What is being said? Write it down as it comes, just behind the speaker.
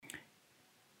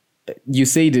you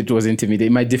said it was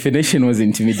intimidating. My definition was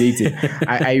intimidating.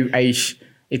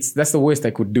 That's the worst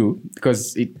I could do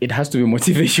because it has to be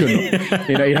motivational.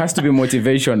 It has to be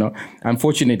motivational.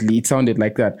 Unfortunately, it sounded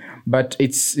like that. But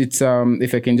it's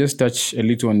if I can just touch a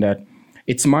little on that,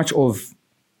 it's much of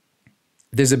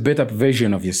there's a better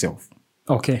version of yourself.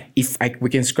 Okay. We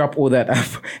can scrap all that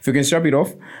up. If we can scrap it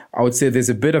off, I would say there's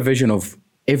a better version of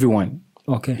everyone.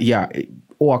 Okay. Yeah,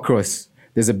 all across.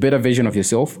 There's a better version of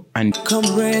yourself. And come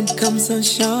rain, come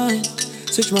sunshine,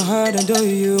 search my heart and all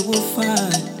you will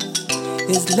find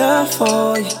is love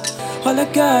for you. All I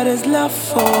got is love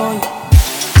for you.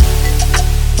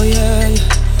 Oh yeah,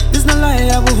 yeah. There's no lie,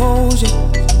 I will hold you.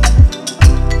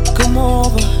 Come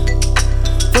over,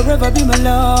 forever be my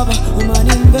lover.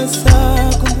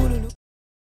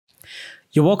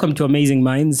 You're welcome to Amazing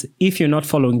Minds. If you're not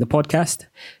following the podcast,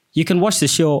 you can watch the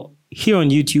show here on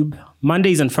YouTube.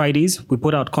 Mondays and Fridays, we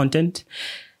put out content.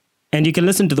 And you can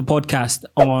listen to the podcast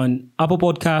on Apple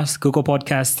Podcasts, Google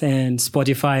Podcasts, and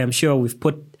Spotify. I'm sure we've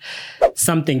put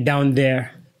something down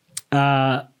there.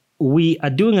 We are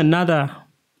doing another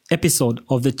episode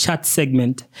of the chat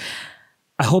segment.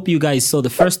 I hope you guys saw the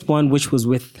first one, which was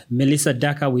with Melissa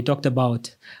Daka. We talked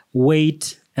about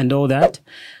weight and all that.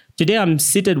 Today, I'm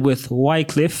seated with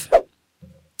Wycliffe.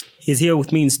 He's here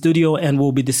with me in studio, and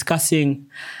we'll be discussing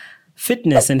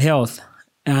fitness and health.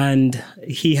 And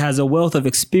he has a wealth of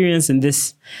experience in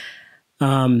this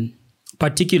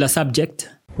particular subject.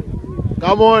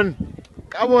 Come on,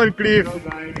 Cliff.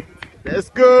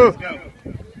 Let's go.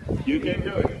 You can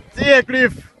do it. See ya,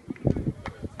 Cliff.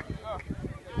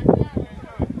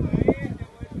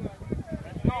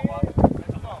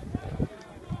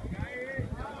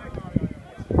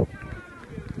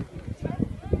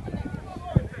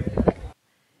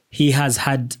 He has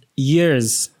had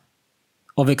years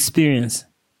of experience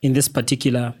in this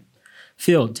particular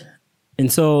field.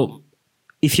 And so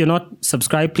if you're not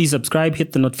subscribed, please subscribe,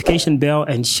 hit the notification bell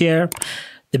and share.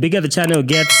 The bigger the channel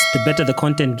gets, the better the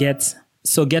content gets.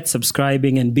 So get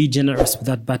subscribing and be generous with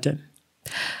that button.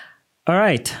 All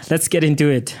right, let's get into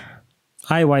it.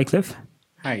 Hi, Wycliffe.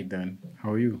 Hi, Dan.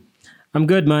 How are you? I'm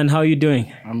good, man. How are you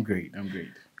doing? I'm great.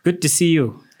 Good to see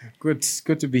you. Good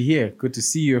to be here. Good to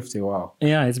see you after a while.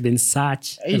 Yeah, it's been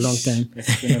such a long time.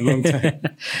 It's been a long time.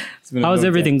 How's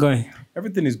everything going?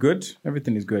 Everything is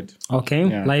good. Okay.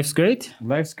 Yeah. Life's great?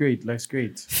 Life's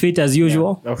great. Fit as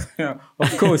usual? Yeah.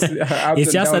 Of course.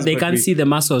 It's just that they can't see the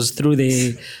muscles through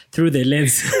the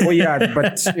lens. Oh, yeah,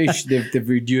 but they've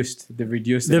reduced. They've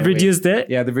reduced it?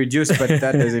 Yeah, they've reduced, but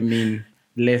that doesn't mean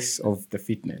less of the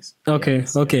fitness. Okay.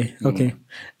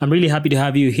 I'm really happy to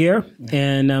have you here,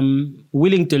 and I'm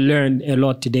willing to learn a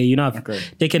lot today. I've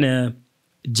taken a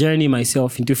journey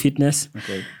myself into fitness.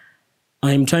 Okay.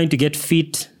 I'm trying to get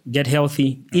fit, get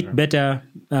healthy, eat better,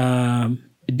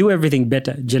 do everything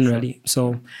better generally. Sure.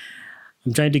 So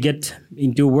I'm trying to get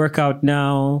into workout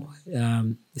now,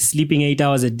 sleeping 8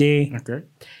 hours a day,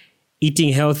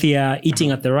 eating healthier,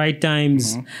 eating at the right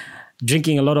times,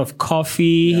 drinking a lot of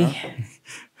coffee.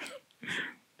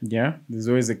 Yeah, there's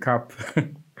always a cup.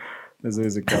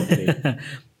 There.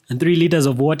 And 3 liters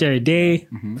of water a day.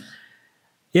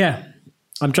 Yeah,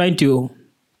 I'm trying to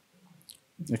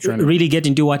really get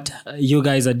into what you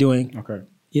guys are doing. Okay.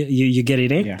 You get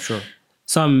it, eh? Yeah, sure.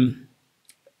 So I'm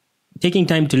taking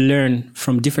time to learn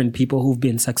from different people who've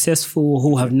been successful,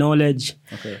 who have knowledge.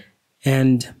 Okay.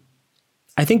 And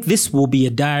I think this will be a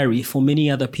diary for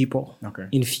many other people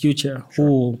in future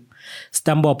who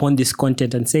stumble upon this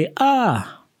content and say,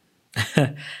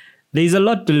 there's a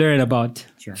lot to learn about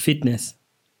fitness.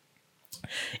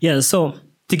 Yeah, so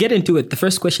to get into it, the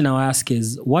first question I'll ask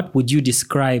is, what would you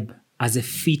describe as a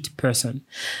fit person?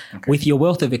 With your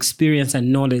wealth of experience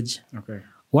and knowledge,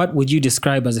 what would you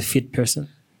describe as a fit person?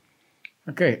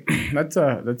 Okay, that's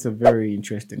a very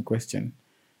interesting question.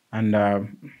 And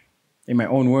in my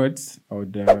own words, I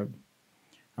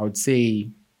would say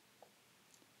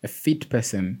a fit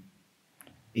person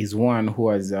is one who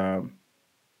has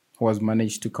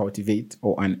managed to cultivate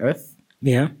or unearth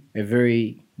a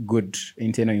very good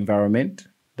internal environment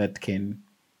that can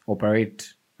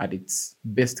operate at its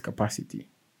best capacity.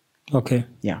 Okay.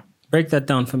 Yeah. Break that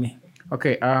down for me.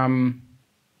 Okay. I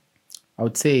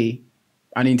would say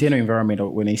an internal environment. Or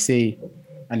when I say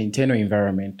an internal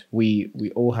environment, we're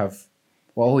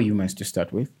all humans to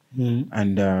start with,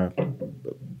 and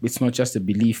it's not just a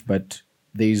belief, but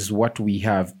there's what we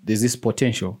have. There's this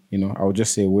potential. I would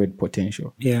just say word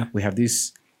potential. Yeah. We have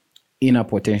this inner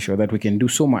potential that we can do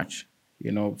so much.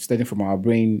 Starting from our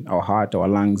brain, our heart, our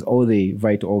lungs, all the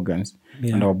vital organs,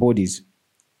 and our bodies.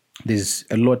 There's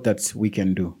a lot that we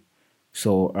can do.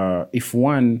 So if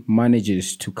one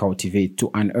manages to cultivate,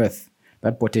 to unearth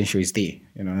that potential is there.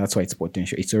 That's why it's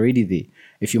potential. It's already there.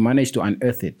 If you manage to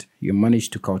unearth it, you manage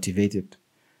to cultivate it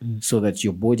so that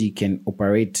your body can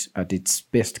operate at its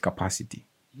best capacity.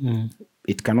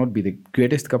 It cannot be the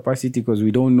greatest capacity because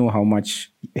we don't know how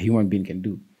much a human being can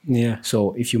do. Yeah.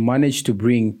 So if you manage to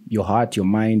bring your heart, your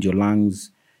mind, your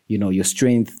lungs, your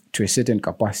strength to a certain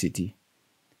capacity,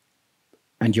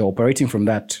 and you're operating from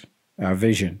that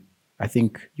vision, I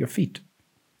think you're fit.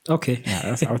 Okay.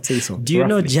 Yeah, I would say so. Do you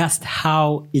know just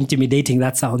how intimidating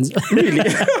that sounds? Really?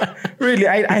 Really?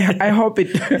 I hope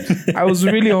it. I was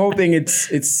really hoping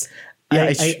it's.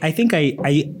 Yeah, I think I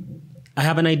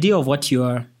have an idea of what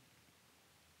you're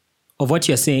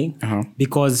saying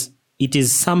because it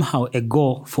is somehow a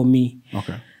goal for me.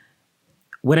 Okay.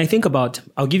 When I think about,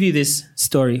 I'll give you this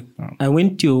story. I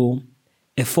went to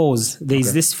a falls.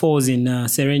 There's this falls in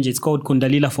Serenje. It's called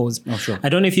Kundalila Falls. Oh, sure. I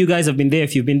don't know if you guys have been there.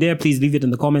 If you've been there, please leave it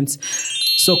in the comments.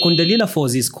 So Kundalila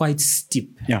Falls is quite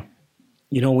steep. Yeah.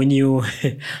 When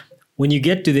you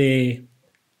get to the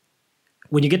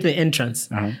entrance,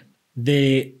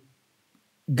 the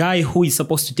guy who is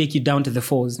supposed to take you down to the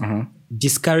falls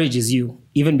discourages you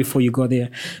even before you go there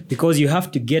because you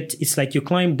have to it's like you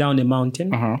climb down a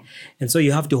mountain and so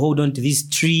you have to hold on to these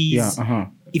trees. Yeah.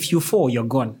 If you fall, you're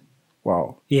gone.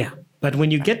 Wow. Yeah. But when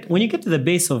you get to the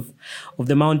base of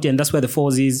the mountain, that's where the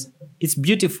falls is. It's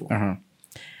beautiful.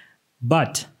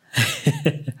 But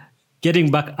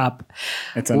getting back up,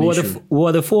 it's an we issue.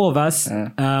 were the four of us.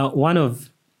 One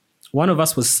of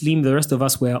us was slim. The rest of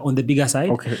us were on the bigger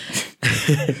side. Okay.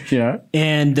 Yeah.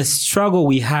 And the struggle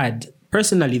we had,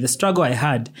 personally, the struggle I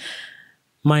had,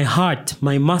 my heart,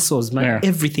 my muscles, my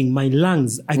everything, my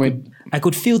lungs, I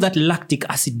could feel that lactic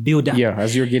acid build up. Yeah,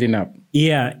 as you're getting up.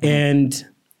 Yeah. And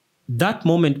that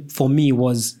moment for me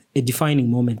was a defining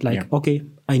moment. Like, okay,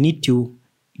 I need to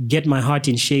get my heart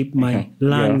in shape, my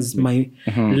lungs, my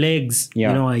legs.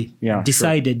 Yeah. I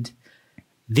decided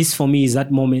this for me is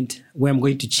that moment where I'm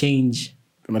going to change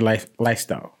my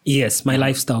lifestyle. Yes, my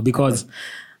lifestyle, because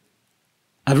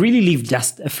I've really lived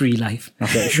just a free life.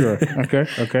 Okay, sure. Okay.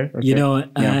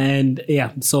 And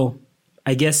so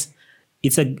I guess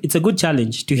it's a good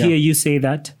challenge to hear you say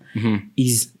that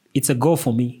it's a goal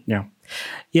for me. Yeah.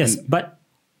 Yes, but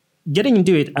getting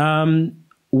into it,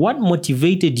 what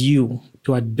motivated you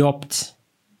to adopt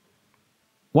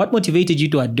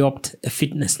a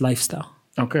fitness lifestyle?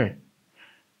 Okay.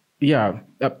 Yeah,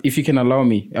 if you can allow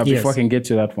me, before I can get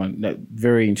to that one,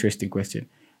 very interesting question.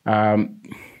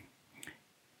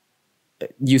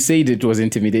 You said it was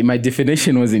intimidating. My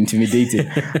definition was intimidating.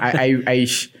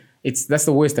 That's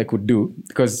the worst I could do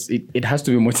because it has to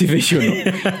be motivational.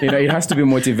 It has to be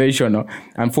motivational.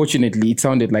 Unfortunately, it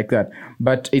sounded like that.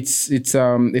 But it's if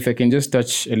I can just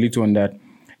touch a little on that,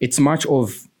 it's much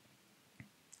of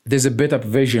there's a better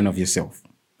version of yourself.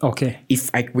 Okay.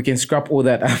 We can scrap all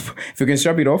that up. If we can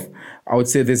scrap it off, I would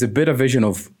say there's a better version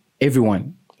of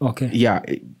everyone. Okay. Yeah,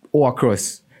 all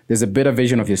across. There's a better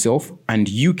version of yourself, and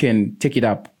you can take it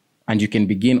up and you can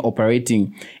begin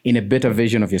operating in a better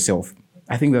version of yourself.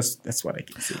 I think that's what I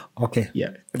can say. Okay.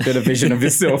 Yeah, a better version of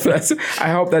yourself. I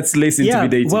hope that's less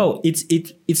intimidating. Yeah, well,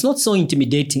 it's not so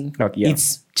intimidating.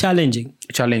 It's challenging.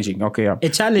 Challenging, okay, yeah. A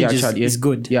challenge is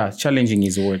good. Yeah, challenging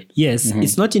is a word. Yes,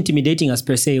 it's not intimidating as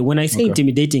per se. When I say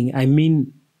intimidating, I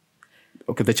mean...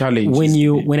 Okay, the challenge.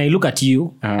 When I look at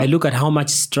you, I look at how much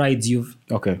strides you've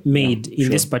made in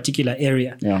this particular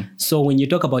area. Yeah. So when you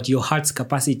talk about your heart's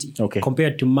capacity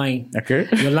compared to mine,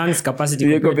 your lungs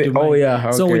capacity compared to mine. Oh, yeah.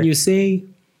 Okay. So when you say,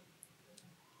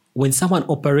 when someone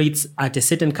operates at a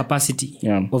certain capacity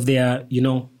of their,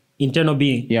 internal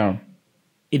being,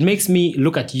 it makes me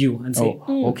look at you and say,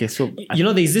 okay, so...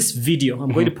 there's this video,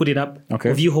 I'm going to put it up,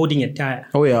 of you holding a tire.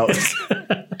 Oh, yeah.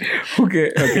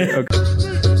 Okay.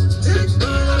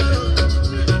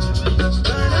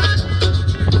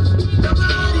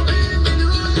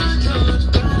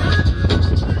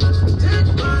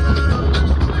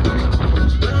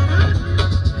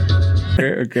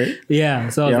 Okay. Yeah.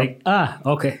 So I was like,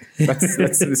 okay. That's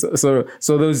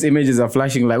so those images are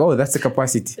flashing like, oh, that's the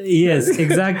capacity. Yes,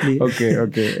 exactly. Okay.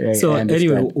 Yeah, so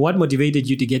anyway, what motivated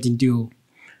you to get into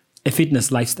a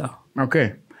fitness lifestyle?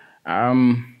 Okay.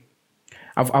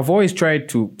 I've always tried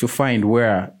to find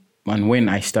where and when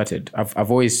I started.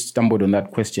 I've always stumbled on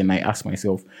that question. I ask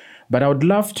myself, but I would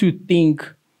love to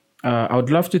think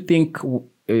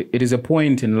it is a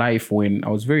point in life when I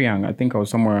was very young. I think I was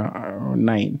somewhere around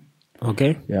 9.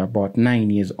 Okay. Yeah, about 9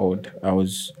 years old. I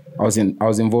was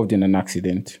involved in an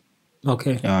accident.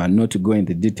 Okay. Not to go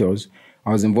into details. I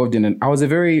was a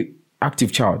very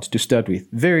active child to start with.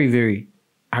 Very, very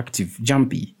active,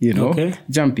 jumpy, Okay.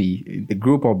 jumpy. The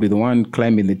group, I'll be the one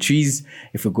climbing the trees.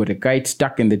 If we got a kite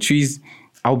stuck in the trees,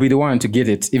 I'll be the one to get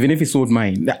it, even if it's not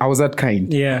mine. I was that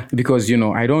kind. Yeah. Because,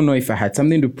 I don't know if I had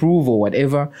something to prove or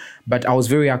whatever, but I was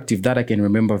very active. That I can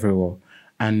remember very well.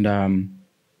 And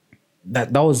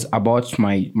that was about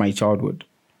my childhood.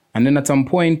 And then at some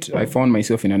point, I found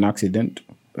myself in an accident,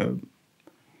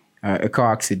 a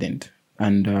car accident,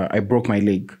 and I broke my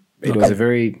leg. It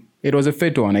was a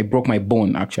fatal one. I broke my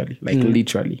bone, actually, like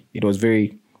literally. It was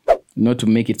very, not to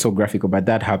make it so graphical, but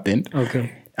that happened.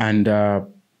 Okay. And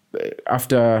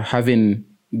after having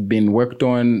been worked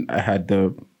on, I had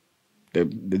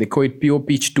they call it POP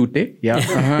chitute. Yeah, I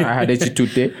had a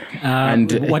chitute.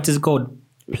 And what is it called?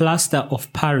 Plaster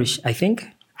of Paris, I think.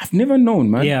 I've never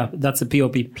known, man. Yeah, that's a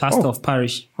POP, plaster of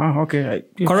Paris. Okay.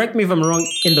 Correct me if I'm wrong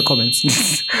in the comments.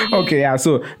 Okay, yeah.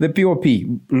 So the POP,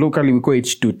 locally we call it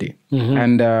chitute.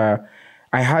 And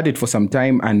I had it for some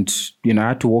time, and I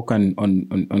had to work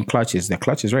on clutches. They're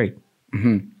clutches, right?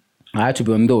 I had to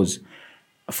be on those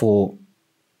for.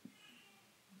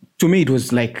 To me, it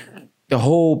was like the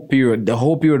whole period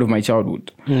of my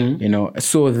childhood.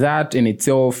 So that in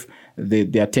itself,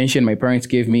 the attention my parents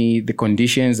gave me, the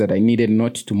conditions that I needed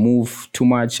not to move too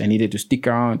much, I needed to stick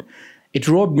around. It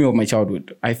robbed me of my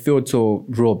childhood. I felt so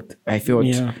robbed. I felt,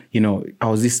 I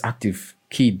was this active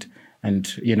kid, and,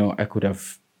 I could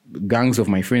have gangs of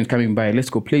my friends coming by, let's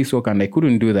go play soccer, and I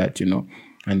couldn't do that,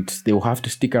 and they will have to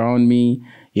stick around me,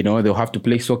 they'll have to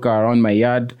play soccer around my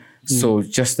yard. So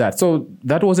just that. So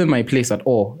that wasn't my place at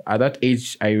all. At that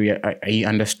age, I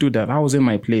understood that wasn't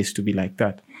my place to be like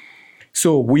that.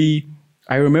 So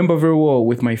I remember very well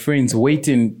with my friends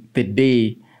waiting the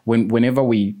day whenever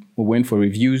we went for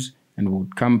reviews, and we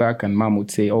would come back and mom would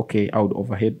say, okay, I would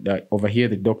overhear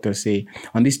the doctor say,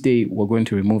 on this day, we're going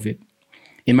to remove it.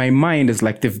 In my mind, it's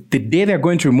like the day they're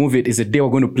going to remove it is the day we're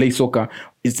going to play soccer.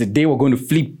 It's the day we're going to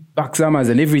flip back summers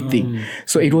and everything.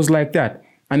 So it was like that.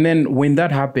 And then when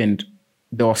that happened,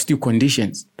 there were still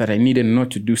conditions that I needed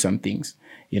not to do some things,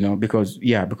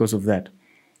 because of that.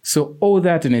 So all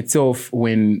that in itself,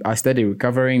 when I started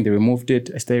recovering, they removed it.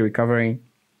 I started recovering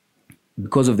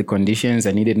because of the conditions.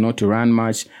 I needed not to run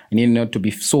much. I needed not to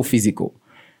be so physical.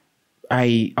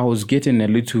 I was getting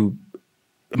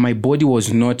my body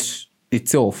was not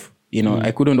itself.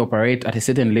 I couldn't operate at a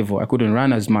certain level. I couldn't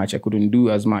run as much. I couldn't do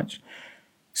as much.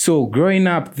 So growing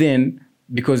up then,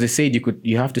 because they said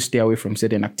you have to stay away from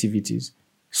certain activities.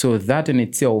 So that in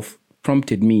itself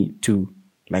prompted me to,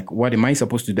 like, what am I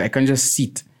supposed to do? I can't just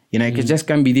sit. I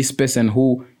can't be this person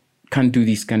who can't do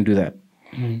this, can't do that.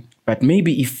 But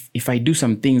maybe if I do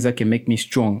some things that can make me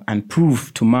strong and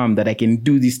prove to mom that I can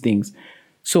do these things.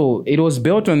 So it was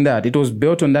built on that. It was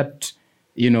built on that,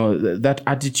 that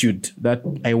attitude that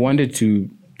I wanted to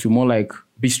more like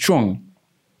be strong.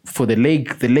 For the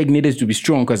leg needed to be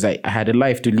strong because I had a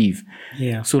life to live.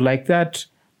 Yeah. So like that,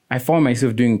 I found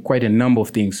myself doing quite a number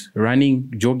of things: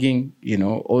 running, jogging,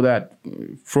 all that,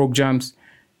 frog jumps,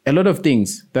 a lot of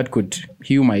things that could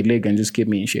heal my leg and just keep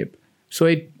me in shape. So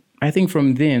I think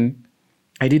from then,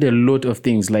 I did a lot of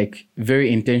things, like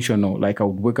very intentional. Like I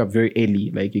would wake up very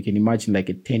early. Like you can imagine, like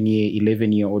a 10-year,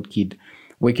 11-year-old kid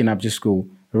waking up, just go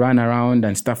run around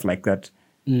and stuff like that,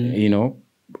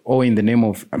 all in the name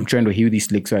of, I'm trying to heal this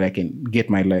leg so that I can get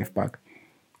my life back.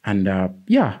 And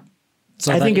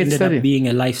so I think it ended up being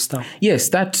a lifestyle. Yes,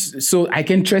 so I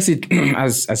can trace it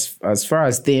as far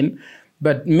as then.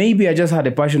 But maybe I just had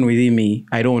a passion within me.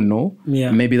 I don't know.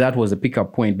 Yeah. Maybe that was a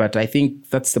pickup point. But I think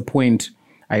that's the point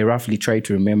I roughly try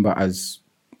to remember as,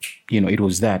 it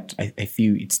was that. I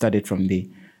feel it started from there.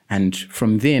 And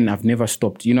from then, I've never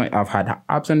stopped. I've had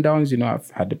ups and downs.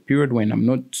 I've had a period when I'm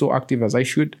not so active as I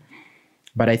should.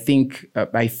 But I think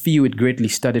I feel it greatly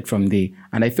started from there.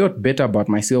 And I felt better about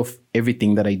myself,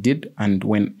 everything that I did. And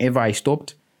whenever I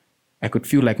stopped, I could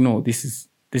feel like, no, this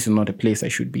is not a place I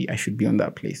should be. I should be on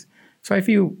that place. So I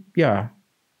feel,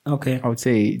 okay, I would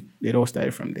say it all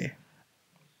started from there.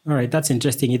 All right, that's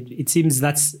interesting. It seems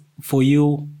that's for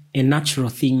you a natural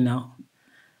thing now,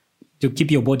 to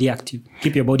keep your body active,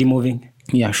 keep your body moving.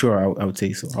 Yeah, sure, I would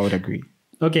say so. I would agree.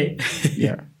 Okay.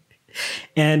 Yeah.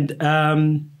 And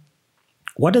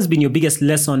what has been your biggest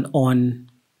lesson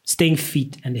on staying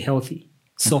fit and healthy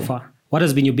so far? What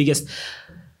has been your biggest...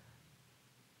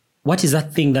 What is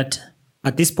that thing that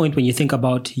at this point when you think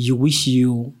about, you wish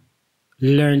you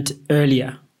learned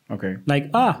earlier? Okay.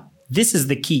 Like, this is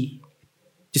the key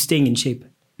to staying in shape.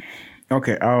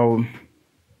 Okay.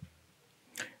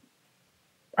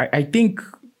 I think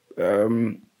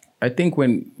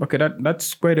when... Okay,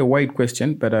 that's quite a wide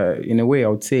question, but in a way I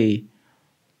would say...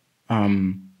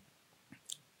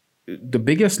 the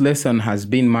biggest lesson has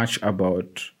been much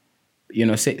about,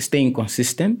 staying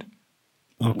consistent.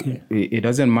 Okay. It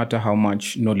doesn't matter how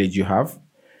much knowledge you have.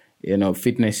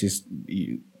 Fitness is,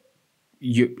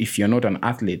 if you're not an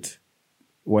athlete,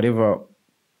 whatever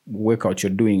workout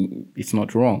you're doing, it's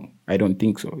not wrong. I don't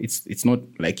think so. It's not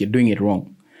like you're doing it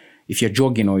wrong. If you're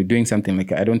jogging or you're doing something like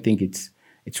that, I don't think it's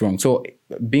wrong. So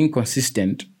being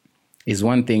consistent is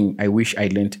one thing I wish I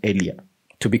learned earlier.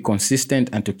 To be consistent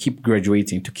and to keep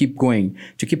graduating, to keep going,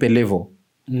 to keep a level.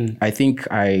 I think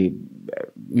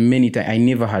many times I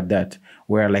never had that,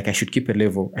 where like I should keep a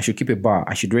level, I should keep a bar,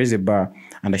 I should raise a bar,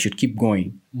 and I should keep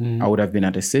going. I would have been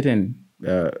at a certain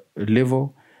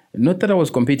level. Not that I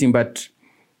was competing, but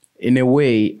in a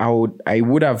way, I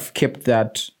would have kept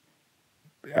that.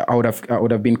 I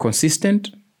would have been consistent.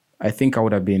 I think I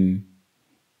would have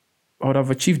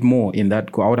achieved more in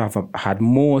that goal. I would have had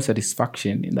more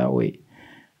satisfaction in that way.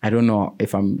 I don't know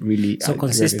if I'm really... So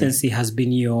consistency has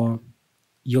been your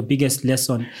biggest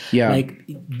lesson. Yeah. Like,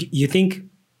 you think,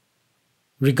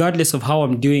 regardless of how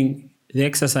I'm doing the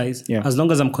exercise, as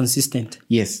long as I'm consistent,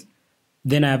 yes,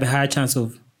 then I have a higher chance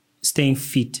of staying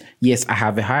fit. Yes, I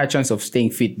have a higher chance of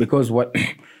staying fit because what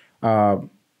I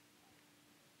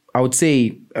would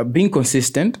say, being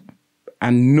consistent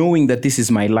and knowing that this is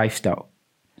my lifestyle.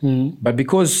 But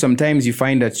because sometimes you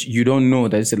find that you don't know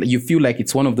that you feel like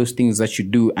it's one of those things that you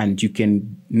do and you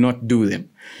can not do them.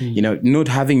 Not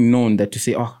having known that to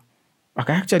say, oh,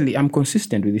 okay, I'm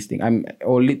consistent with this thing.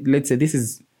 Let's say this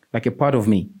is like a part of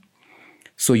me.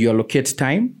 So you allocate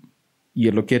time,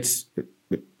 you allocate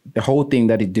the whole thing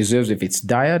that it deserves. If it's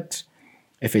diet,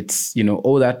 if it's,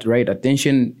 all that, right?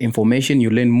 Attention, information, you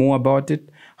learn more about it,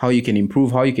 how you can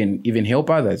improve, how you can even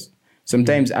help others.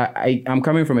 Sometimes I'm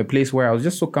coming from a place where I was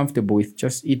just so comfortable with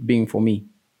just it being for me.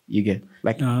 You get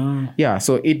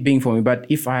so it being for me. But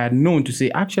if I had known to say,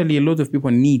 actually, a lot of people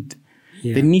they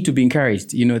need to be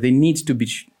encouraged. They need to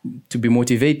be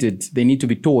motivated. They need to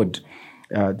be taught.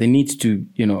 They need to,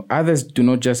 others do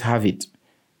not just have it.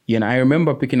 I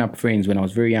remember picking up friends when I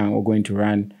was very young or going to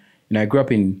run. I grew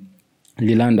up in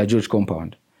Lilanda George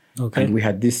compound. Okay. And we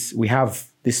have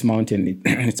this mountain.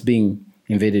 It's being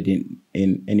invaded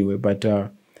in anyway, but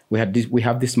we have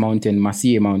this mountain,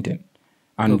 Masie Mountain,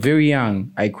 and very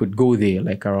young I could go there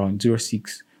like around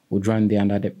 06, would run there,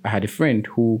 and I had a friend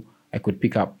who I could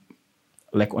pick up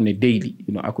like on a daily.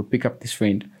 I could pick up this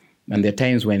friend, and there are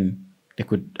times when they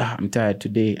could I'm tired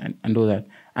today and all that,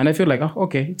 and I feel like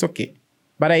okay, it's okay,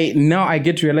 but now I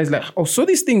get to realize like so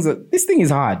this thing is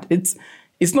hard.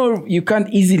 It's not, you can't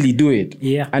easily do it.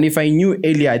 Yeah. And if I knew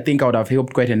earlier, I think I would have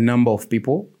helped quite a number of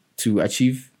people to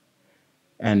achieve.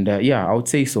 And I would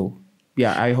say so.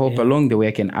 Yeah, I hope along the way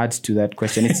I can add to that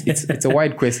question. It's a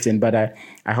wide question, but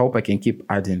I hope I can keep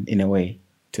adding in a way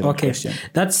to that question.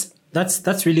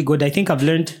 That's really good. I think I've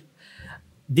learned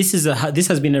this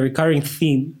has been a recurring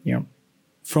theme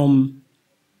from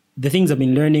the things I've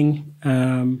been learning,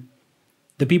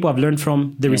 the people I've learned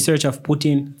from, the research I've put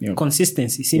in.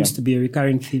 Consistency seems to be a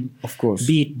recurring theme. Of course.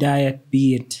 Be it diet,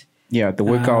 be it the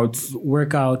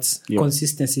workouts.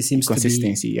 Consistency seems to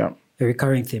be a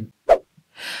recurring theme.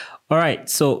 All right.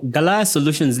 So Gala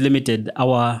Solutions Limited,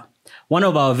 one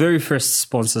of our very first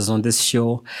sponsors on this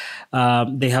show,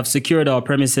 they have secured our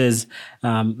premises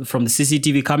from the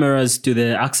CCTV cameras to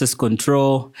the access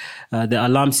control, the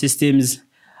alarm systems.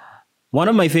 One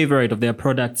of my favorite of their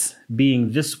products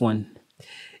being this one.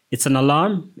 It's an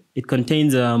alarm. It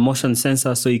contains a motion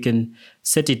sensor, so you can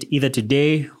set it either to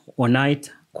day or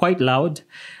night. Quite loud,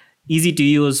 easy to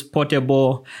use,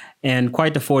 portable, and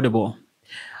quite affordable.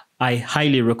 I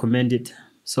highly recommend it.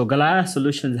 So Galaya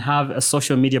Solutions have a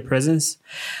social media presence.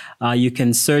 You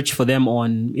can search for them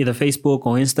on either Facebook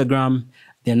or Instagram.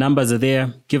 Their numbers are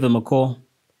there. Give them a call.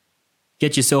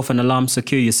 Get yourself an alarm,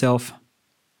 secure yourself.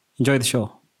 Enjoy the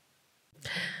show.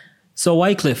 So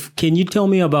Wycliffe, can you tell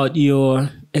me about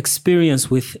your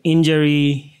experience with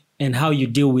injury and how you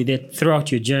deal with it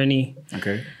throughout your journey?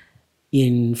 Okay.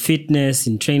 In fitness,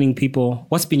 in training people.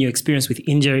 What's been your experience with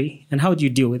injury and how do you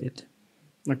deal with it?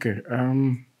 Okay.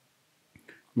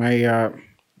 My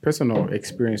personal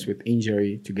experience with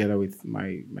injury together with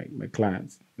my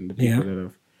clients and the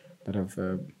people that have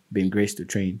been graced to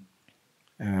train.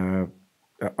 I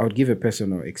would give a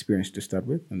personal experience to start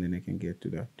with, and then I can get to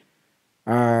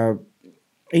that.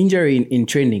 Injury in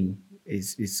training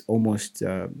is almost,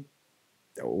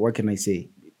 what can I say?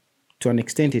 To an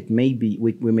extent, it may be,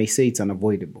 we may say it's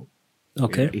unavoidable.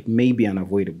 Okay. It may be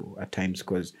unavoidable at times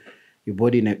because your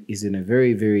body is in a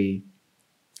very, very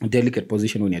delicate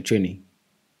position when you're training.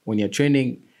 When you're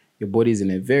training, your body is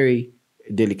in a very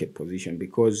delicate position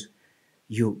because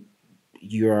you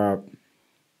are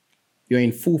you're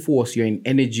in full force, you're in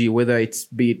energy, whether it's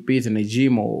be it in a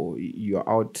gym or you're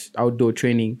outdoor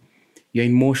training, you're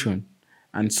in motion.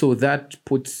 And so that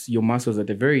puts your muscles at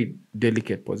a very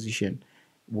delicate position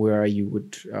where you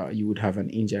would have an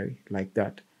injury like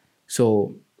that.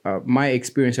 So my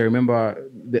experience, I remember,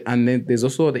 and then there's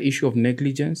also the issue of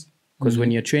negligence, because when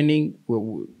you're training,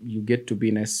 you get to be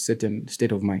in a certain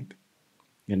state of mind.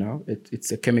 You know,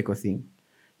 it's a chemical thing.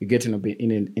 You get in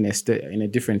a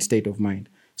different state of mind.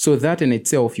 So that in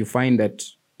itself, you find that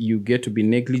you get to be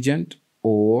negligent,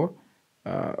 or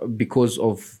because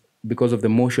of the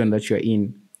motion that you're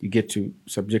in, you get to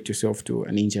subject yourself to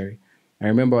an injury. I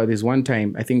remember there's one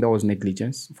time, I think that was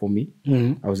negligence for me.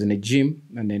 I was in a gym,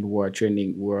 and then we were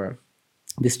training.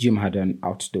 This gym had an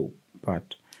outdoor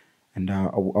part, and I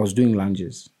was doing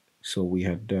lunges. So we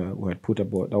had put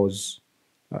about, that was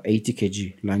 80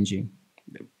 kg lunging.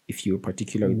 If you're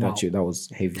particular with that was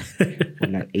heavy.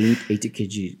 Like 80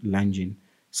 kg lunging.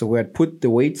 So we had put the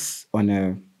weights on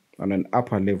an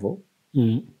upper level,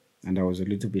 and I was a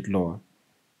little bit lower.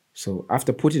 So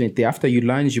after putting it there, after you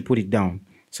lunge, you put it down.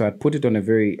 So I put it on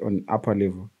upper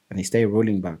level, and it started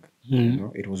rolling back. You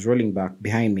know, it was rolling back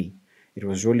behind me. It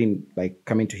was rolling, like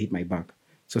coming to hit my back.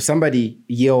 So somebody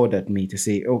yelled at me to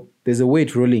say, "Oh, there's a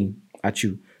weight rolling at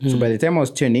you." So by the time I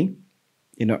was turning,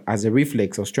 you know, as a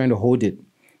reflex, I was trying to hold it.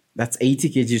 That's 80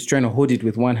 kgs, trying to hold it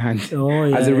with one hand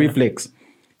as a reflex.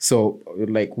 So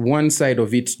like one side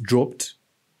of it dropped,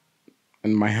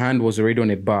 and my hand was already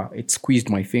on a bar. It squeezed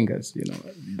my fingers, you know.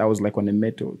 That was like on a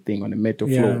metal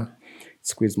floor. It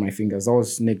squeezed my fingers. That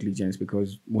was negligence,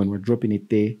 because when we're dropping it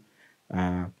there,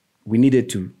 we needed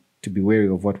to be wary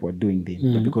of what we're doing there.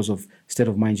 But because of state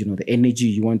of mind, you know, the energy,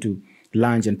 you want to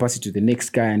lunge and pass it to the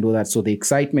next guy and all that. So the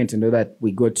excitement and all that,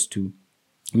 we got to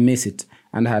miss it.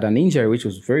 And I had an injury which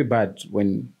was very bad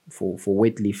for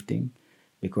weightlifting,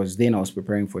 because then I was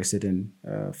preparing for a certain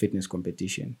fitness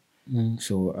competition.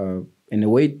 So in a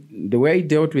way, the way I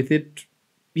dealt with it,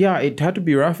 it had to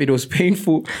be rough. It was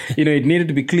painful. You know, it needed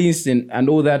to be cleansed and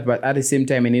all that. But at the same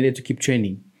time, I needed to keep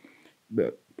training.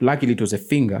 But luckily, it was a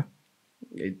finger.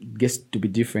 It gets to be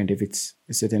different if it's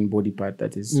a certain body part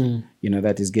that is, you know,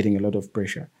 that is getting a lot of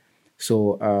pressure.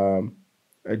 So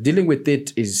dealing with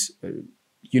it is,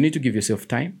 you need to give yourself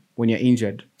time when you're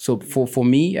injured. So for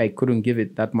me, I couldn't give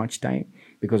it that much time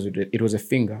because it was a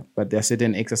finger, but there are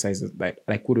certain exercises that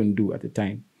I couldn't do at the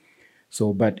time.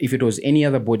 So, but if it was any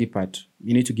other body part,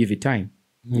 you need to give it time.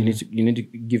 You need to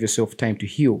give yourself time to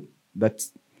heal.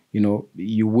 That's, you know,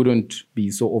 you wouldn't be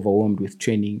so overwhelmed with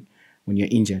training when you're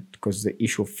injured, because the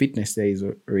issue of fitness there is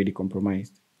already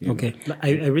compromised. Okay.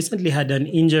 I recently had an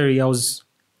injury. I was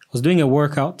doing a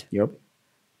workout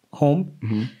home,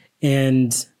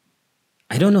 and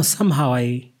I don't know, somehow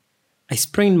I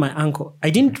sprained my ankle. I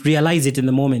didn't realize it in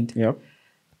the moment.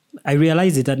 I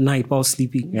realized it at night while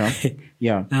sleeping.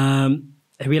 I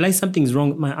realized something's wrong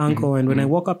with my ankle, and when I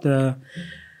woke up the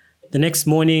next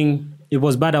morning, it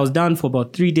was bad. I was down for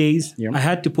about 3 days. I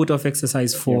had to put off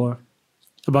exercise for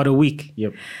about a week.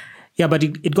 But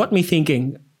it got me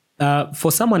thinking,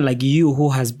 for someone like you who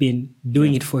has been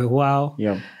doing it for a while,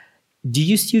 do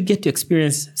you still get to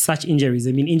experience such injuries?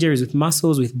 I mean, injuries with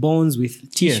muscles, with bones,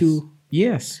 with tissue?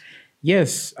 Yes.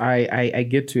 I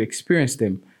get to experience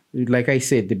them. Like I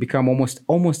said, they become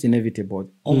almost inevitable,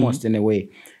 in a way,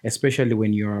 especially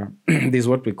when you're, there's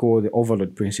what we call the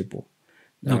overload principle.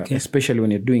 Especially when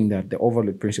you're doing that, the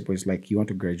overload principle is like you want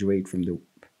to graduate from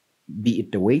be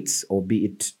it the weights or be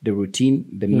it the routine,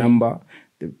 the number,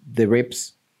 the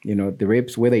reps, you know, the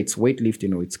reps, whether it's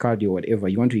weightlifting or it's cardio or whatever,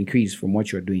 you want to increase from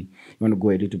what you're doing. You want to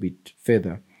go a little bit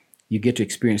further. You get to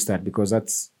experience that because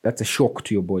that's a shock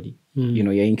to your body. You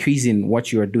know, you're increasing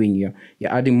what you're doing. You're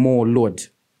adding more load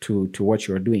to what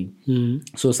you're doing.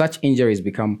 So such injuries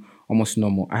become almost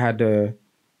normal. I had a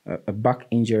back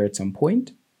injury at some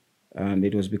point, and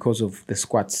it was because of the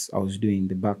squats I was doing,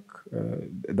 the back.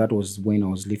 That was when I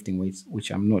was lifting weights,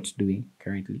 which I'm not doing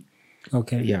currently.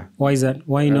 Okay. Yeah. Why is that?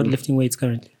 Why are you not lifting weights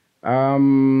currently?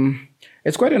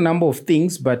 It's quite a number of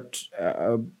things, but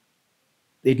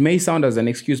it may sound as an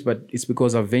excuse, but it's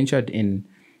because I've ventured in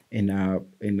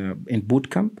boot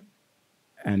camp,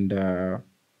 and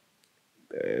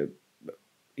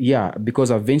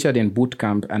because I've ventured in boot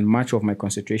camp, and much of my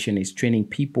concentration is training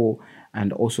people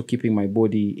and also keeping my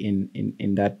body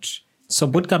in that. So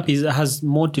boot camp has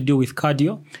more to do with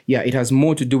cardio? Yeah, it has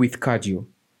more to do with cardio.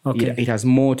 Okay. It has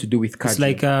more to do with cardio. It's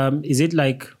like, is it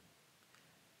like,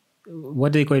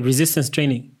 what do they call it, resistance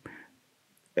training?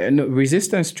 No,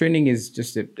 resistance training is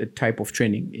just a type of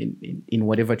training in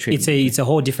whatever training. It's a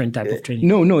whole different type of training.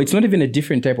 No, it's not even a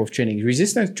different type of training.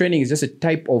 Resistance training is just a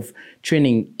type of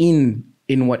training in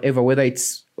in whatever, whether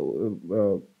it's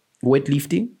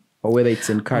weightlifting or whether it's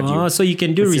in cardio. Oh, so you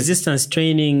can do resistance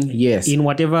training Yes. in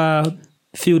whatever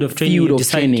field of training you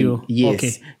decide to. Yes.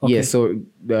 Okay. Yes. So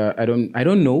I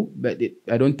don't know, but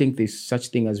I don't think there's such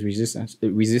thing as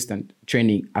resistant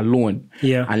training alone.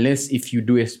 Yeah. Unless if you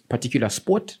do a particular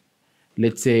sport,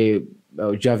 let's say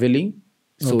javelin,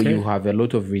 so Okay. you have a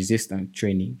lot of resistant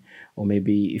training, or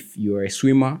maybe if you're a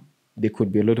swimmer, there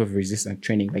could be a lot of resistant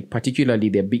training. Like particularly,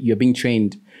 you're being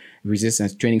trained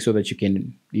resistance training so that you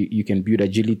can build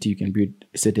agility, you can build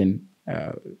certain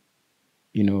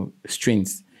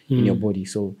strengths in your body.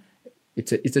 So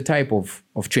it's a type of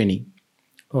training.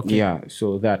 Okay. Yeah.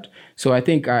 So I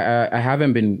think I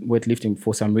haven't been weightlifting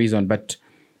for some reason, but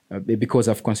because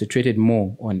I've concentrated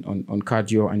more on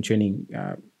cardio and training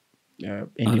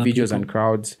individuals and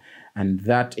crowds, and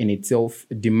that in itself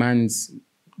demands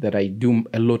that I do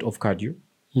a lot of cardio,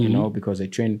 because I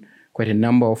train quite a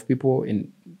number of people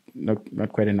not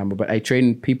quite a number, but I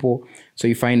train people. So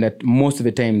you find that most of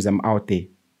the times I'm out there.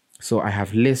 So I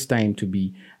have less time to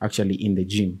be actually in the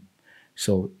gym.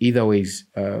 So either ways,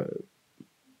 I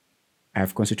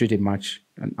have concentrated much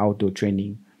on outdoor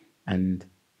training and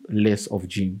less of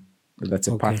gym. That's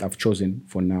a path I've chosen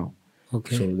for now.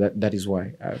 Okay. So that is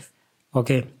why I've...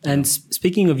 Okay. And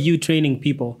speaking of you training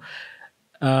people,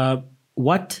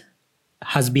 what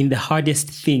has been the hardest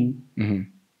thing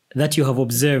that you have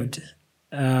observed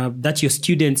that your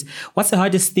students... What's the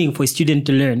hardest thing for a student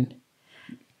to learn?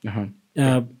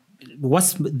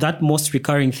 What's that most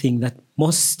recurring thing that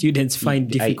most students find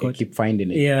difficult? I keep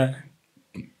finding it. Yeah.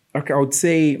 Okay, I would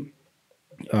say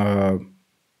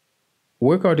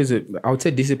workout I would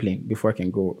say discipline before I can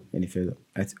go any further.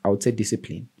 I would say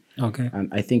discipline. Okay.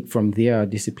 And I think from there,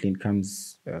 discipline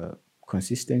comes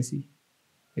consistency.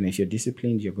 And if you're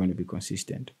disciplined, you're going to be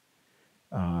consistent.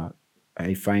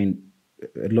 I find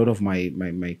a lot of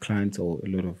my clients or a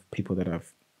lot of people that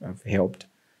I've helped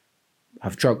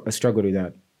have struggled with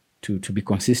that, to be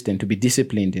consistent, to be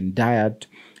disciplined in diet,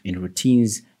 in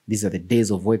routines. These are the days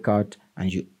of workout,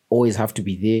 and you always have to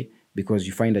be there because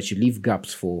you find that you leave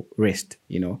gaps for rest,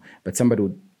 but somebody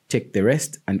would take the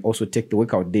rest and also take the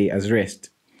workout day as rest.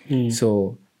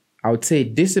 So I would say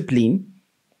discipline,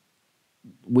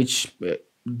 which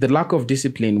the lack of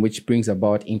discipline, which brings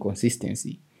about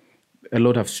inconsistency. A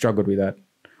lot have struggled with that,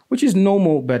 which is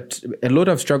normal, but a lot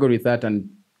have struggled with that, and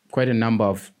quite a number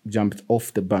have jumped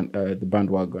off the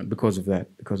bandwagon because of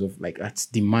that, because of that's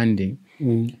demanding.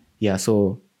 Yeah,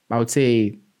 so I would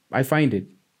say I find it,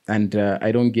 and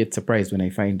I don't get surprised when I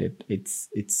find it.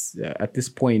 It's at this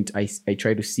point I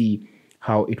try to see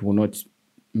how it will not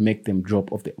make them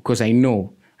drop off because I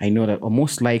know that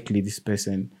most likely this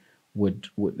person would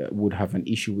have an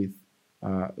issue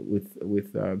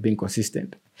with being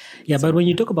consistent. Yeah, but when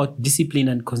you talk about discipline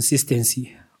and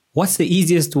consistency, what's the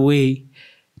easiest way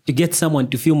to get someone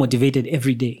to feel motivated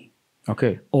every day?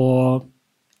 Okay. Or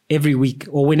every week,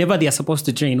 or whenever they are supposed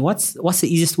to train? What's the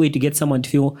easiest way to get someone to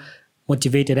feel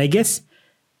motivated? I guess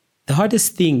the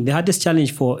hardest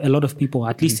challenge for a lot of people,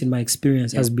 at least in my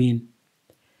experience, has been,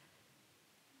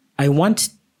 I want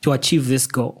to achieve this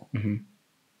goal,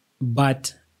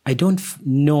 but I don't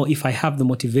know if I have the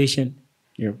motivation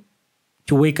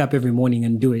to wake up every morning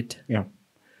and do it. Yeah.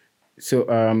 So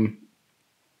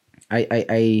I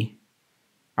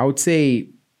would say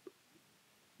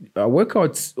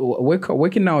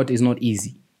working out is not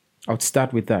easy. I would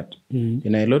start with that.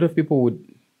 A lot of people would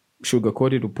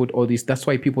sugarcoat it, to put all this. That's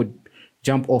why people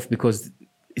jump off, because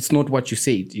it's not what you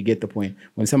said. You get the point.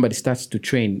 When somebody starts to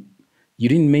train, you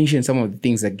didn't mention some of the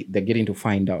things that they're getting to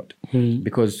find out,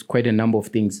 because quite a number of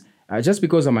things. Just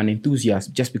because I'm an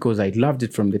enthusiast, just because I loved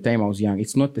it from the time I was young,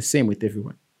 it's not the same with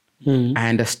everyone. I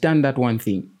understand that one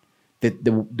thing, that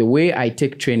the way I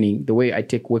take training, the way I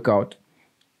take workout,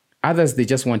 others, they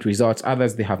just want results.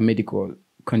 Others, they have medical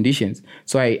conditions.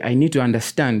 So I need to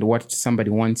understand what somebody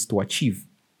wants to achieve.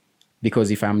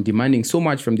 Because if I'm demanding so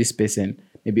much from this person,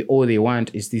 maybe all they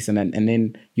want is this, and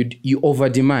then you over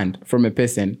demand from a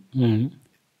person,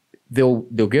 they'll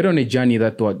get on a journey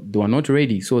that they are not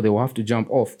ready, so they will have to jump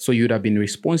off. So you'd have been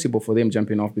responsible for them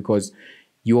jumping off, because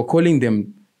you were calling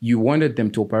them, you wanted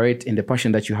them to operate in the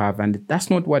passion that you have, and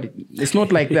that's not it's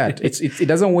not like that. It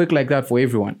doesn't work like that for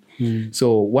everyone.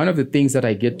 So one of the things that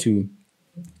I get to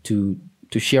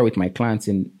share with my clients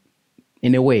in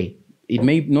a way, it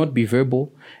may not be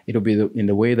verbal, it'll be in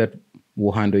the way that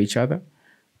we'll handle each other.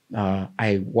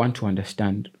 I want to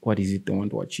understand, what is it they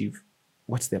want to achieve?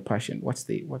 What's their passion? What's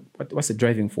the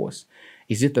driving force?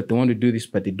 Is it that they want to do this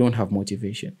but they don't have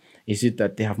motivation? Is it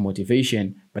that they have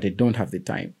motivation but they don't have the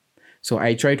time? So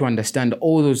I try to understand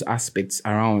all those aspects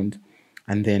around,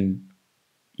 and then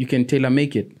you can tailor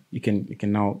make it. You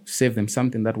can now save them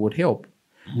something that would help.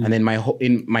 And then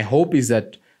my hope is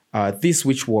that this,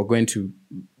 which we're going to,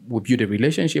 we build a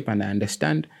relationship and I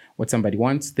understand what somebody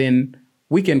wants, then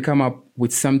we can come up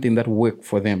with something that will work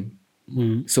for them.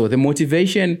 So the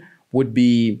motivation would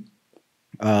be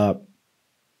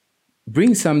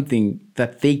bring something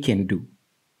that they can do.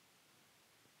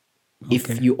 Okay.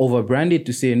 If you overbrand it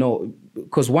to say no,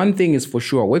 because one thing is for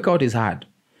sure, workout is hard.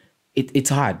 It's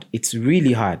hard. It's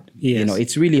really hard. Yes.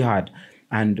 It's really hard.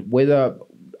 And whether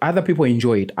other people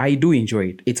enjoy it, I do enjoy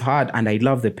it. It's hard and I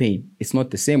love the pain. It's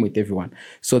not the same with everyone.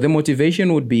 So the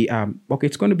motivation would be, okay,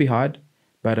 it's going to be hard,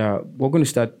 but we're going to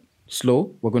start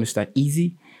slow. We're going to start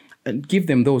easy. And give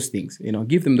them those things,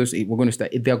 give them those. We're going to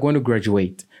start. They're going to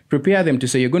graduate. Prepare them to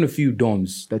say you're going to feel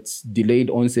DOMS. That's delayed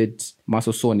onset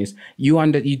muscle soreness.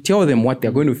 You tell them what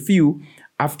they're going to feel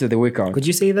after the workout. Could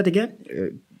you say that again?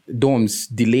 DOMS,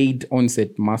 delayed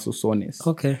onset muscle soreness.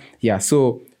 Okay. Yeah.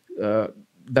 So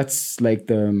that's like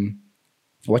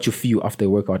what you feel after the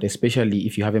workout, especially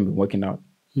if you haven't been working out.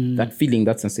 That feeling,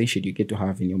 that sensation you get to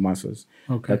have in your muscles.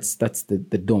 Okay. That's the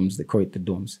DOMS. They call it the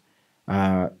DOMS.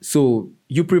 So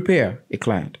you prepare a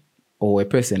client or a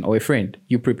person or a friend,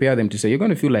 you prepare them to say, you're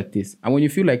going to feel like this. And when you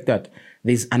feel like that,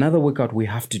 there's another workout we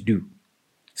have to do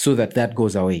so that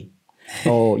goes away.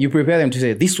 Or you prepare them to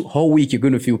say, this whole week, you're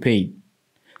going to feel pain.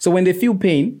 So when they feel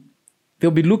pain,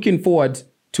 they'll be looking forward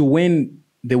to when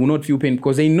they will not feel pain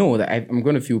because they know that I'm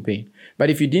going to feel pain. But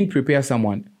if you didn't prepare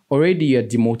someone, already you're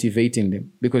demotivating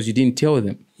them because you didn't tell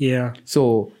them. Yeah.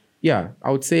 So yeah,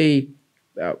 I would say,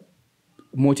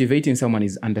 motivating someone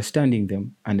is understanding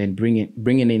them and then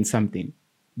bringing in something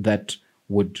that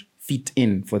would fit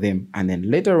in for them. And then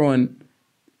later on,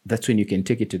 that's when you can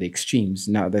take it to the extremes.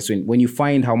 Now, that's when you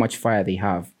find how much fire they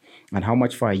have and how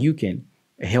much fire you can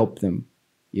help them,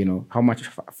 how much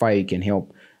fire you can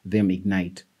help them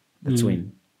ignite. That's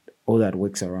when all that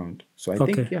works around. So I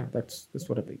think, yeah, that's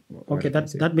what I think. Okay,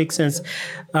 that makes sense.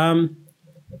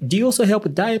 Do you also help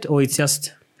with diet or it's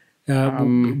just...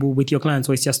 with your clients,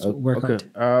 or it's just workout?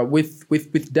 Okay.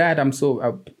 With that, I'm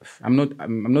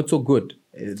not so good.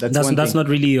 That's not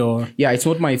really your. Yeah, it's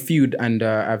not my field, and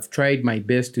I've tried my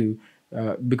best to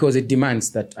because it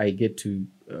demands that I get to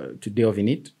delve in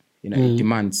it. It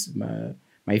demands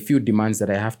my field demands that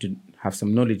I have to have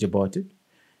some knowledge about it,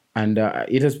 and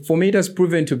it has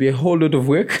proven to be a whole lot of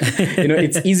work.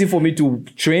 It's easy for me to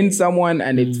train someone,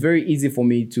 and it's very easy for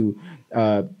me to.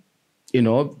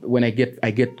 When I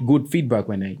get good feedback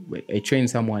when I train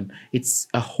someone, it's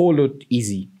a whole lot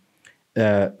easy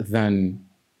than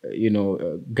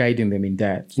guiding them in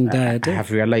diet. I have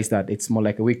realized that it's more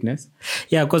like a weakness.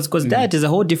 Yeah, because diet is a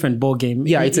whole different ball game.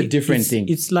 Yeah, it's a different thing.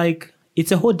 It's like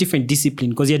it's a whole different discipline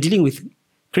because you're dealing with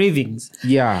cravings.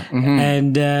 Yeah,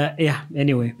 and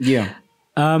anyway. Yeah.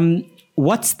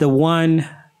 What's the one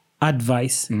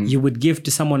advice you would give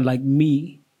to someone like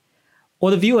me? Or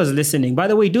the viewers listening. By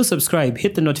the way, do subscribe,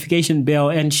 hit the notification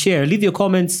bell, and share. Leave your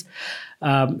comments,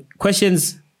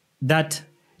 questions that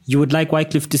you would like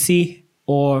Wycliffe to see,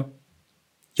 or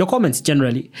your comments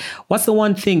generally. What's the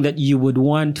one thing that you would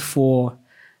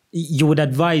you would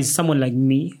advise someone like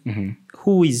me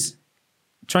who is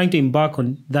trying to embark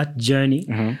on that journey,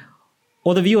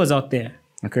 or the viewers out there?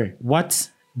 Okay.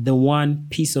 What's the one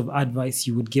piece of advice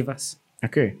you would give us?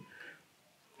 Okay.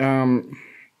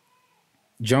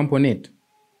 Jump on it.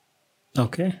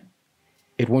 Okay.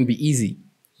 It won't be easy,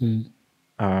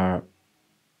 but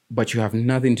you have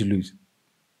nothing to lose.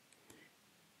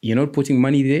 You're not putting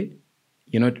money there.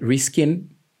 You're not risking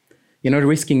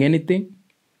anything.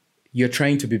 You're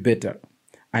trying to be better.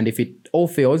 And if it all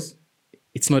fails,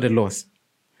 it's not a loss.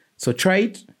 So try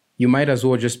it. You might as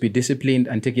well just be disciplined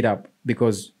and take it up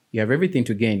because you have everything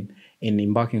to gain in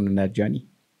embarking on that journey.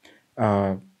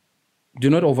 Do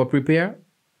not over-prepare.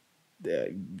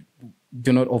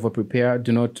 Do not over-prepare.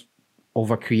 Do not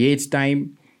over-create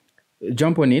time.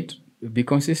 Jump on it. Be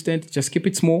consistent. Just keep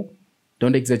it small.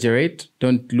 Don't exaggerate.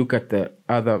 Don't look at the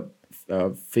other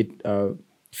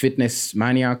fitness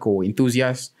maniac or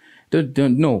enthusiast.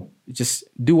 Don't no. Just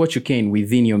do what you can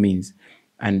within your means.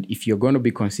 And if you're going to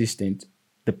be consistent,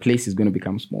 the place is going to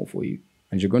become small for you.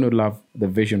 And you're going to love the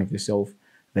version of yourself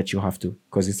that you have to.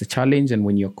 Because it's a challenge. And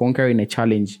when you're conquering a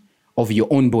challenge of your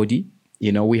own body, we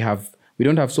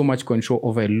don't have so much control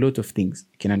over a lot of things.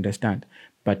 You can understand.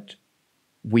 But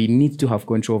we need to have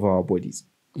control over our bodies.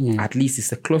 At least it's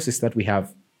the closest that we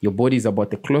have. Your body is about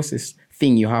the closest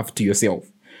thing you have to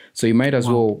yourself. So you might as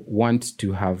well want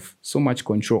to have so much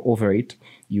control over it.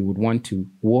 You would want to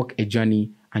walk a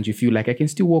journey and you feel like I can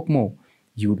still walk more.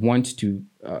 You would want to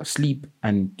sleep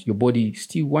and your body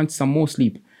still wants some more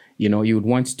sleep. You would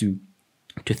want to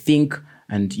to think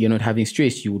and you're not having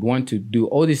stress. You would want to do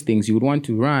all these things. You would want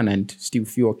to run and still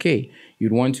feel okay.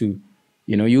 You'd want to,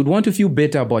 you'd want to feel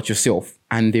better about yourself.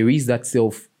 And there is that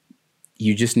self.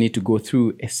 You just need to go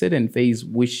through a certain phase,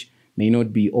 which may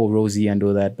not be all rosy and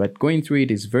all that, but going through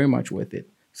it is very much worth it.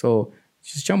 So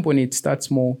just jump on it, start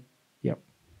small. Yeah.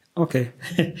 Okay.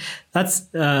 That's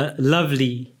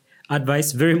lovely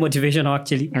advice. Very motivational,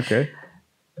 actually. Okay.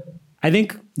 I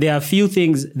think there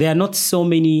are not so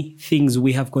many things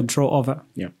we have control over.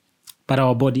 Yeah. But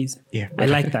our bodies. Yeah. I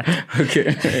like that.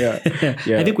 Okay.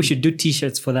 Yeah. I think we should do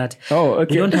t-shirts for that. Oh,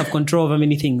 okay. We don't have control over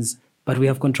many things, but we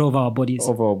have control of our bodies.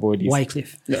 Of our bodies.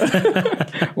 Wycliffe.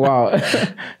 Wow.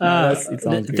 It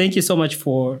sounds good. Thank you so much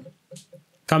for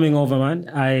coming over,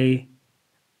 man. I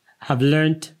have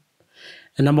learned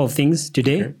a number of things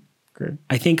today. Okay.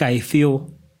 I think I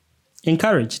feel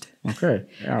encouraged Okay.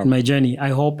 Yeah. in my journey. I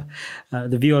hope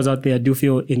the viewers out there do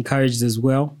feel encouraged as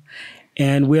well.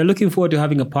 And we are looking forward to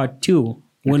having a part 2.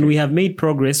 When we have made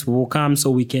progress, we will come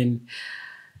so we can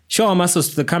show our muscles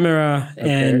to the camera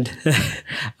and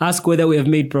ask whether we have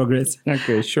made progress.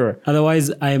 Okay, sure.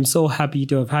 Otherwise, I am so happy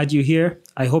to have had you here.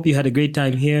 I hope you had a great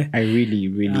time here. I really,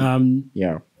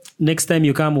 yeah. Next time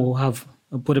you come, I'll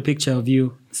put a picture of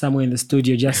you somewhere in the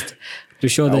studio just to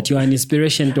show that you are an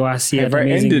inspiration to us here at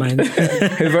Amazing Minds.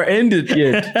 Have I ended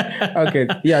yet? Okay.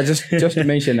 Yeah, just to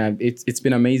mention, it's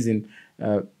been amazing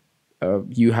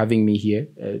you having me here.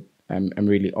 I'm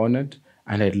really honored,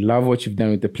 and I love what you've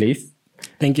done with the place.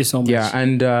 Thank you so much. Yeah,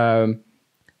 and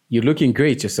you're looking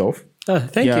great yourself.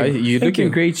 Thank you. You're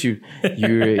looking great.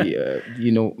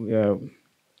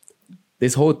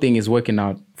 This whole thing is working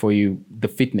out for you. The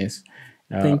fitness.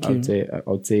 Thank you. I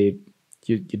would say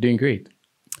you're doing great.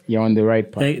 You're on the right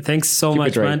path. Thanks so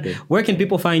much, right man. there. Where can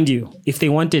people find you if they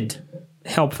wanted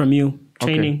help from you?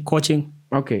 Training, coaching?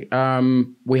 Okay.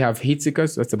 We have Heat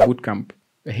Seekers. That's a boot camp.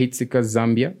 Heat Seekers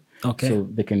Zambia. Okay. So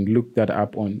they can look that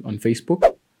up on Facebook.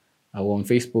 On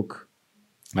Facebook,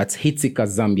 that's Heat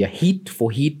Seekers Zambia. Heat for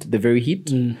heat, the very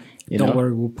heat. Don't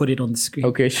worry, we'll put it on the screen.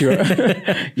 Okay, sure.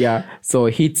 Yeah. So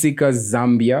Heat Seekers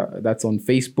Zambia, that's on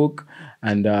Facebook.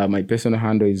 And my personal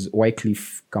handle is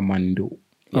Wycliffe Kamando.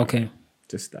 Yeah, okay.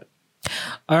 Just that.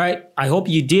 All right. I hope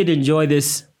you did enjoy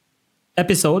this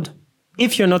episode.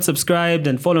 If you're not subscribed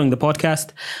and following the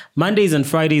podcast, Mondays and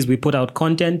Fridays we put out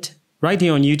content right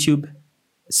here on YouTube,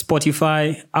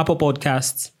 Spotify, Apple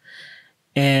Podcasts,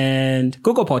 and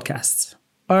Google Podcasts.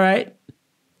 All right.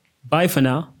 Bye for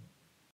now.